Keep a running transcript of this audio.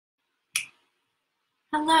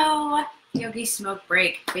Hello, Yogi Smoke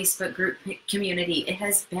Break Facebook group community. It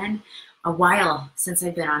has been a while since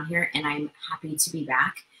I've been on here, and I'm happy to be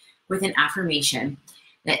back with an affirmation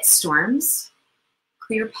that storms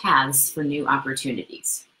clear paths for new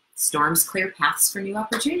opportunities. Storms clear paths for new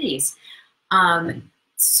opportunities.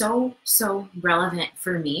 So relevant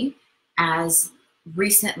for me, as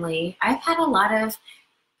recently I've had a lot of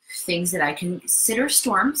things that I consider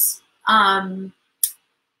storms.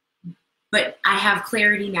 But I have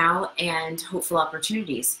clarity now and hopeful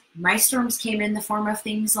opportunities. My storms came in the form of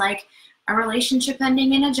things like a relationship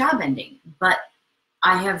ending and a job ending. But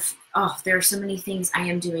there are so many things I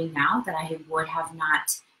am doing now that I would have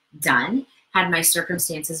not done had my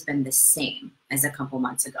circumstances been the same as a couple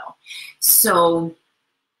months ago. So,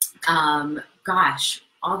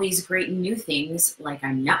 all these great new things, like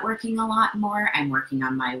I'm networking a lot more. I'm working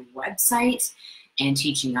on my website and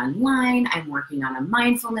teaching online. I'm working on a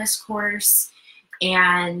mindfulness course.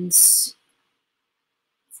 And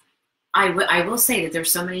I will say that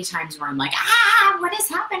there's so many times where I'm like, what is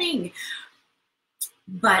happening?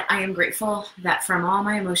 But I am grateful that from all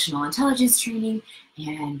my emotional intelligence training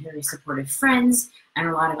and very supportive friends and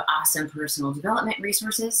a lot of awesome personal development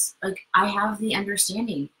resources, like I have the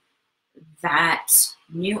understanding that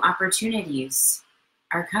new opportunities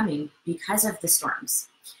are coming because of the storms.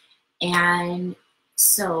 And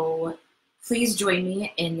so please join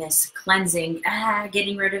me in this cleansing,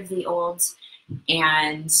 getting rid of the old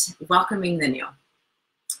and welcoming the new.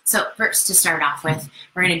 So first, to start off with,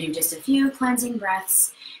 we're going to do just a few cleansing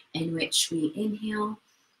breaths in which we inhale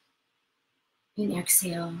and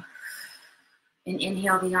exhale. And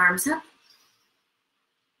inhale the arms up.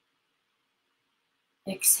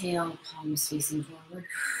 Exhale, palms facing forward.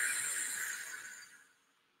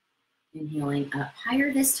 Inhaling up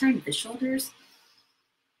higher this time, the shoulders.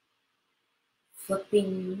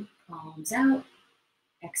 Flipping palms out.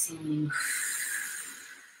 Exhaling.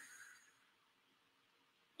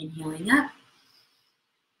 Inhaling up.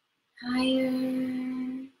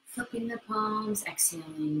 Higher. Flipping the palms.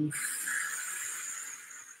 Exhaling.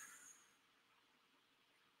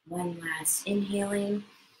 One last inhaling.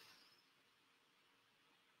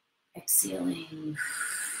 Exhaling.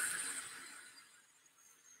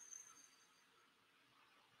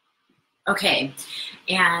 Okay,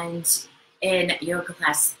 and in yoga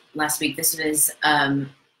class last week, this was a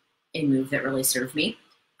move that really served me.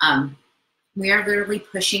 We are literally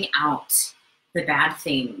pushing out the bad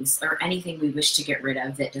things or anything we wish to get rid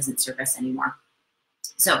of that doesn't serve us anymore.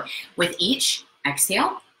 So with each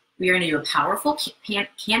exhale, we are going to do a powerful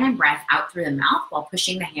cannon breath out through the mouth while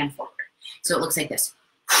pushing the hand forward. So it looks like this.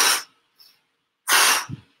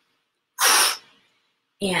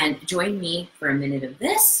 And join me for a minute of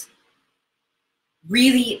this.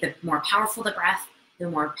 Really, the more powerful the breath, the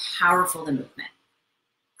more powerful the movement.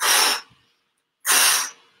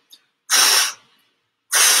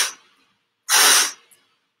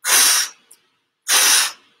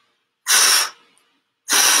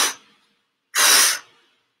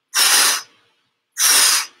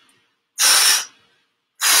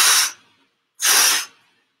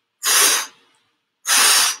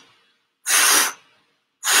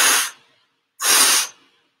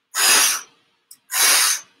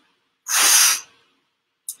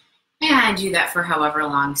 And do that for however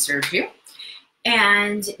long serves you.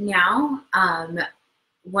 And now,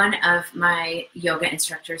 one of my yoga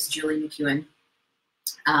instructors, Julie McEwen,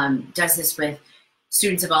 does this with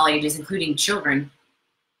students of all ages, including children,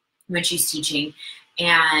 when she's teaching.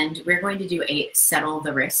 And we're going to do a Settle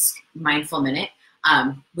the Risk Mindful Minute,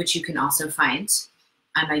 which you can also find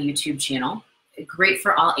on my YouTube channel. Great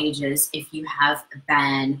for all ages if you have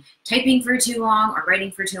been typing for too long or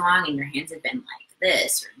writing for too long and your hands have been like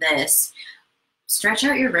this or this. Stretch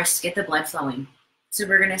out your wrists, get the blood flowing. So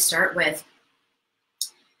we're going to start with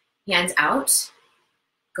hands out.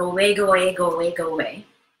 Go away, go away, go away, go away.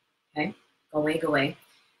 Okay? Go away, go away.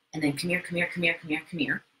 And then come here, come here, come here, come here, come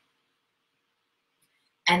here.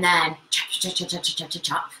 And then chop, chop, chop, chop, chop, chop,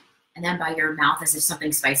 chop. And then by your mouth as if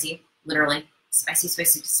something spicy, literally. Spicy,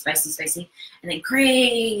 spicy, spicy, spicy. And then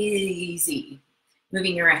crazy.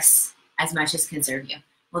 Moving your wrists as much as can serve you.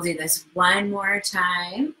 We'll do this one more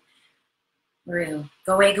time. Go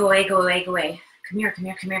away, go away, go away, go away. Come here, come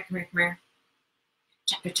here, come here, come here, come here.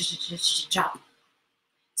 Chop, chop, chop, chop, chop, chop.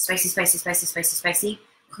 Spicy, spicy, spicy, spicy, spicy.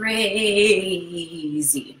 Crazy.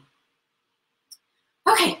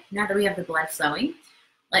 Okay, now that we have the blood flowing,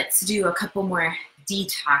 let's do a couple more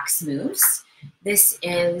detox moves. This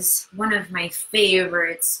is one of my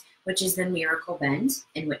favorites, which is the miracle bend,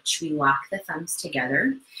 in which we lock the thumbs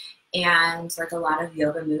together And like a lot of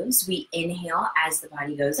yoga moves, we inhale as the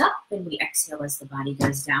body goes up and we exhale as the body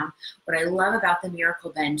goes down. What I love about the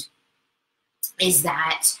Miracle Bend is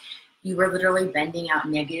that you are literally bending out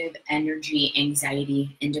negative energy,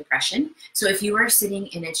 anxiety, and depression. So if you are sitting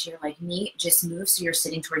in a chair like me, just move so you're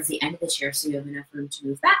sitting towards the end of the chair so you have enough room to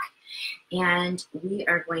move back. And we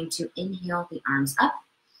are going to inhale the arms up,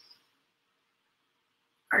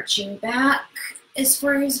 arching back as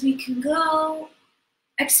far as we can go.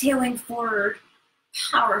 Exhaling forward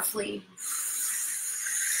powerfully.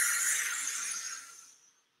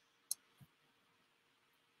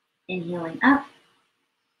 Inhaling up.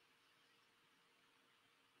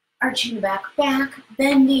 Arching back,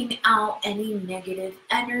 bending out any negative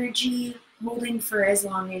energy, holding for as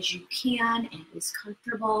long as you can and is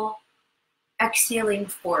comfortable. Exhaling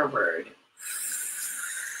forward.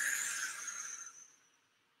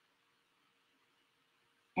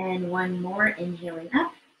 And one more, inhaling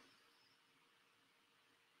up.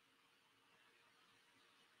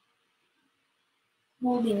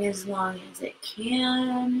 Holding as long as it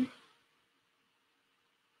can.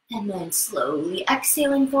 And then slowly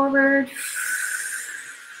exhaling forward.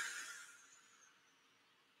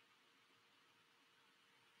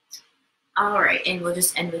 All right, and we'll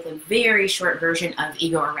just end with a very short version of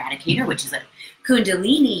Ego Eradicator, which is a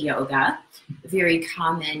Kundalini yoga, very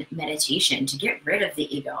common meditation to get rid of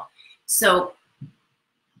the ego. So,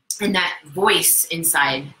 and that voice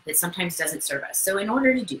inside that sometimes doesn't serve us. So in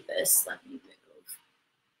order to do this, let me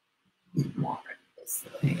move more this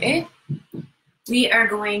way. We are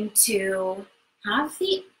going to have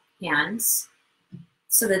the hands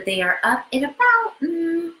so that they are up at about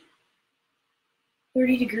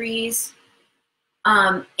 30 degrees.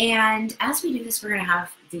 And as we do this, we're going to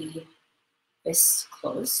have the fists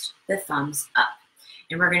closed, the thumbs up.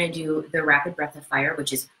 And we're going to do the rapid breath of fire,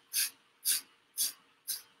 which is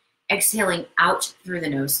exhaling out through the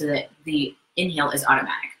nose so that the inhale is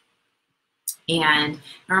automatic. And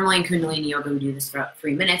normally in Kundalini Yoga, we do this for about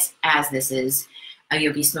 3 minutes, as this is a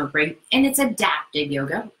yogi smoke break, and it's adaptive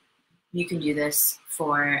yoga. You can do this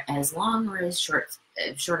for as long or as short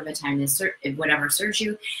of a time as whatever serves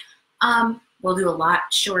you. We'll do a lot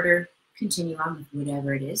shorter, continue on with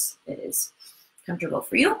whatever it is that is comfortable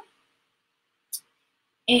for you.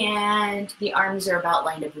 And the arms are about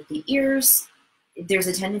lined up with the ears. There's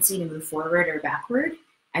a tendency to move forward or backward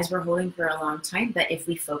as we're holding for a long time, but if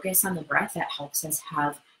we focus on the breath, that helps us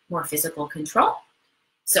have more physical control.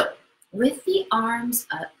 So with the arms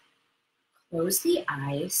up, close the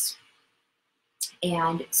eyes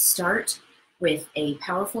and start with a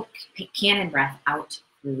powerful cannon breath out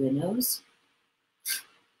through the nose.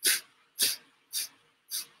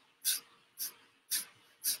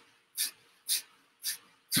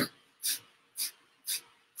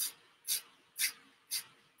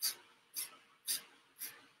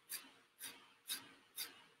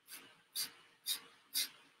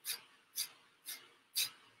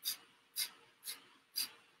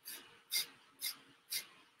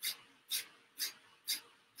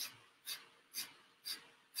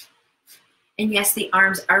 And yes, the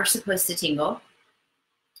arms are supposed to tingle.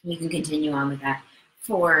 You can continue on with that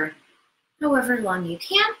for however long you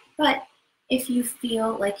can, but if you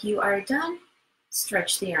feel like you are done,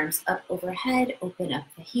 stretch the arms up overhead, open up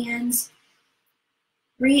the hands,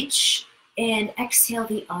 reach and exhale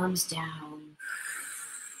the arms down.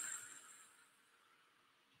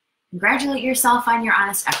 Congratulate yourself on your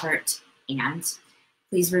honest effort, and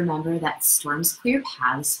please remember that storms clear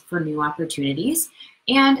paths for new opportunities,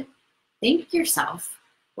 and thank yourself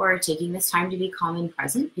for taking this time to be calm and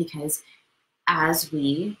present, because as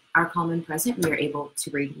we are calm and present, we are able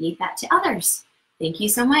to radiate that to others. Thank you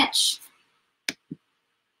so much.